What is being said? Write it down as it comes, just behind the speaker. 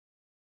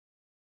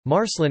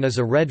Marselan is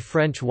a red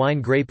French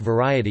wine grape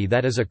variety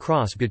that is a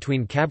cross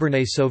between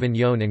Cabernet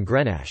Sauvignon and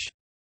Grenache.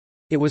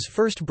 It was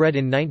first bred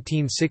in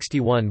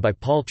 1961 by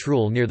Paul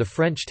Truel near the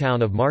French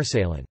town of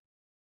Marselan.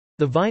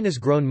 The vine is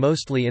grown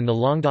mostly in the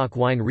Languedoc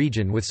wine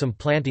region with some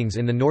plantings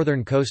in the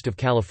northern coast of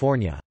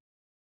California.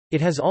 It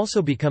has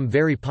also become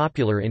very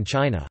popular in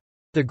China.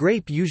 The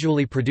grape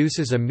usually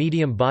produces a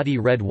medium-body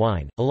red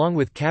wine, along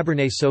with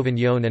Cabernet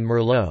Sauvignon and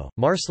Merlot.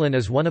 Marselan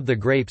is one of the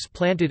grapes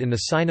planted in the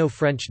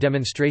Sino-French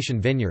demonstration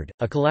vineyard,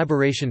 a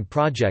collaboration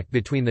project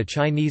between the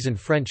Chinese and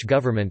French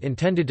government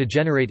intended to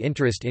generate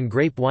interest in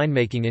grape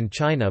winemaking in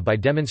China by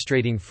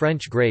demonstrating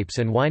French grapes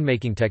and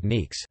winemaking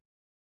techniques.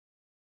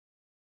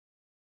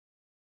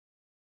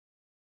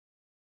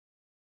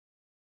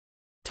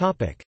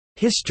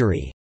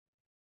 History.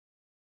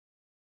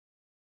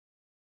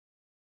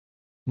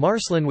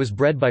 Marselan was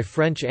bred by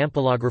French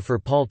ampelographer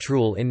Paul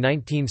Truel in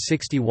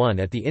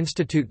 1961 at the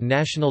Institut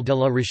National de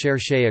la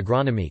Recherche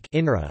Agronomique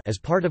as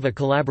part of a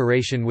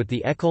collaboration with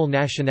the École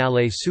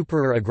nationale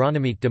supérieure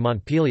agronomique de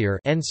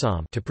Montpellier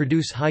to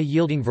produce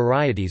high-yielding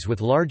varieties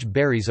with large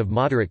berries of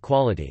moderate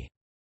quality.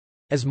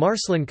 As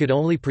Marselan could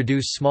only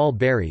produce small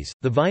berries,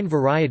 the vine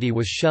variety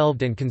was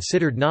shelved and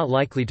considered not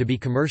likely to be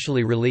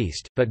commercially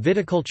released, but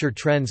viticulture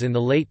trends in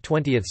the late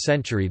 20th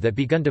century that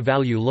begun to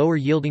value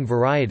lower-yielding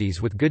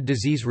varieties with good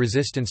disease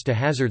resistance to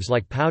hazards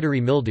like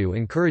powdery mildew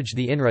encouraged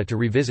the INRA to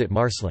revisit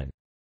Marselan.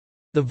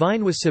 The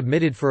vine was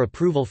submitted for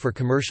approval for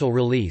commercial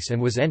release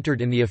and was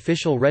entered in the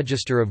official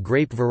register of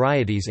grape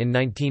varieties in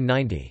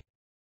 1990.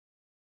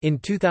 In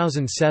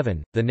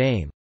 2007, the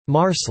name,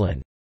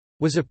 Marselan,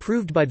 was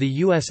approved by the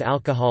U.S.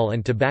 Alcohol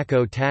and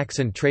Tobacco Tax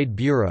and Trade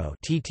Bureau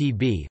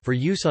 (TTB) for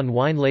use on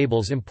wine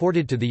labels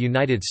imported to the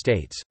United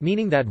States,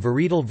 meaning that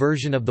varietal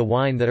version of the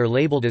wine that are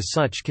labeled as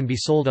such can be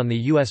sold on the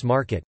U.S.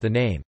 market. The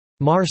name,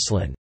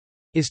 Marselan,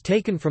 is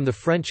taken from the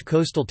French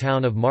coastal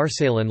town of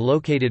Marselan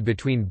located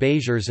between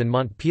Béziers and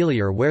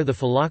Montpellier where the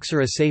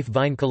Phylloxera safe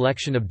vine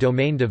collection of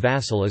Domaine de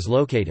Vassal is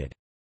located.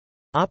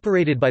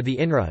 Operated by the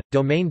INRA,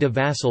 Domaine de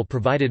Vassal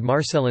provided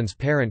Marselan's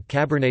parent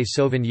Cabernet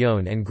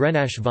Sauvignon and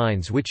Grenache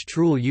vines which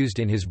Truel used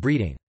in his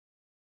breeding.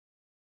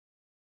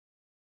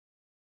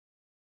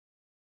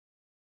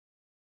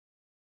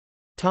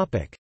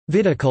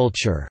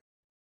 Viticulture.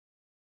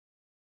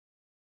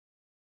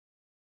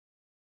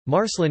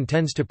 Marselan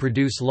tends to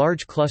produce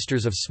large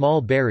clusters of small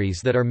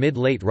berries that are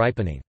mid-late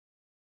ripening.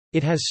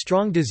 It has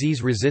strong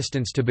disease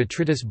resistance to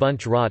botrytis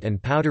bunch rot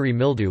and powdery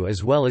mildew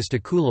as well as to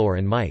coulure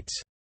and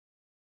mites.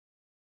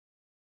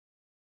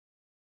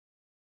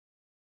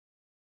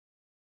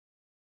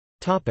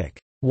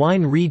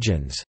 Wine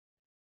regions.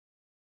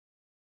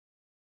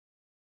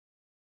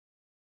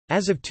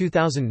 As of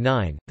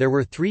 2009, there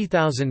were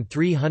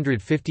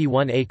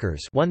 3,351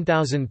 acres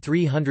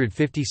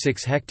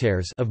 (1,356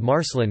 hectares) of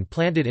Marselan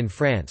planted in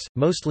France,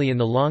 mostly in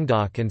the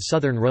Languedoc and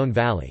southern Rhône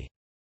valley.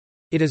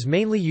 It is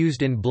mainly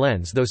used in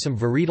blends, though some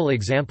varietal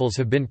examples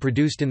have been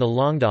produced in the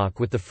Languedoc,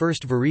 with the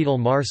first varietal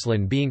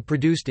Marselan being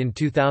produced in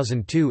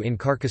 2002 in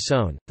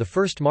Carcassonne. The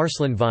first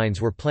Marselan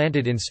vines were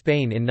planted in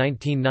Spain in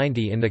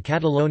 1990 in the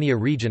Catalonia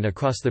region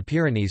across the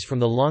Pyrenees from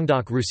the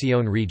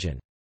Languedoc-Roussillon region.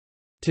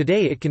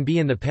 Today it can be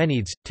in the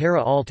Penedès,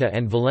 Terra Alta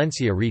and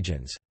Valencia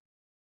regions.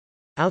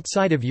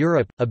 Outside of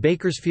Europe, a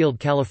Bakersfield,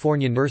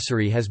 California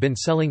nursery has been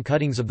selling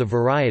cuttings of the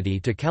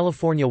variety to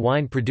California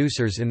wine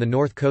producers in the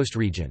North Coast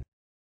region.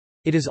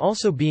 It is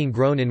also being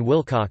grown in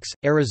Wilcox,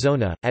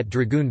 Arizona, at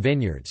Dragoon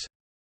Vineyards.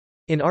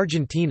 In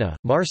Argentina,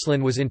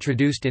 Marselan was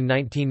introduced in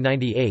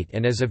 1998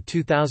 and as of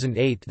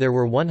 2008 there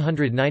were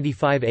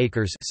 195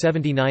 acres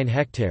 79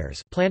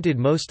 hectares planted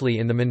mostly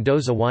in the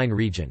Mendoza wine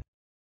region.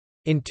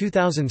 In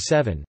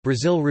 2007,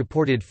 Brazil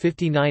reported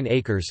 59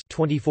 acres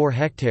 24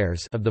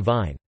 hectares of the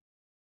vine.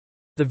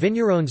 The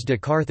Vignerons de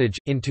Carthage,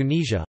 in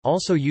Tunisia,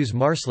 also use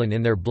Marselan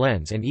in their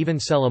blends and even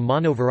sell a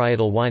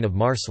monovarietal wine of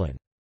Marselan.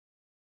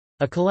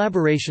 A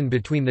collaboration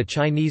between the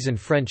Chinese and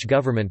French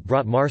government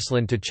brought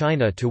Marselan to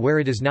China to where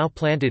it is now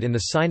planted in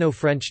the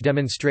Sino-French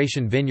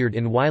demonstration vineyard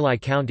in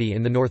Huailai County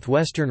in the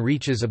northwestern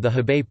reaches of the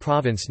Hebei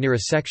province near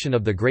a section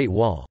of the Great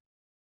Wall.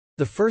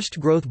 The first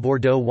growth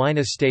Bordeaux wine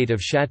estate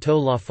of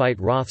Château Lafite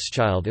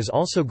Rothschild is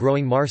also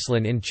growing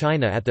Marselan in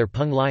China at their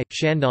Penglai,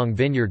 Shandong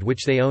vineyard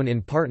which they own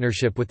in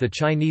partnership with the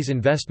Chinese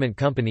investment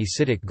company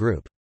CITIC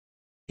Group.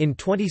 In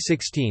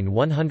 2016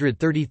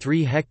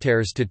 133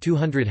 hectares to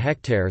 200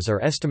 hectares are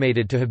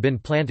estimated to have been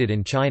planted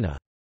in China.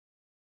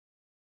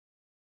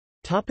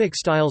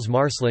 Styles.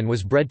 Marselan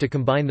was bred to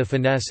combine the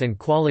finesse and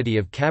quality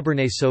of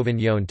Cabernet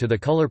Sauvignon to the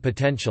color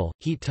potential,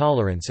 heat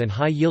tolerance and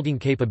high-yielding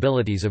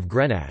capabilities of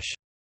Grenache.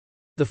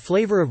 The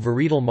flavor of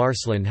varietal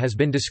Marselan has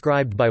been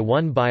described by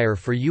one buyer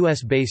for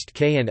US-based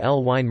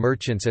K&L wine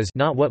merchants as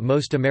not what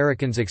most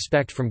Americans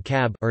expect from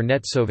Cab or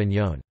Net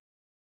Sauvignon.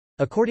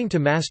 According to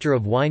Master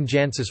of Wine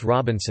Jancis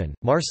Robinson,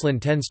 Marselan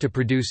tends to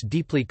produce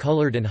deeply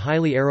colored and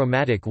highly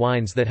aromatic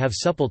wines that have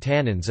supple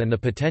tannins and the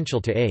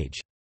potential to age.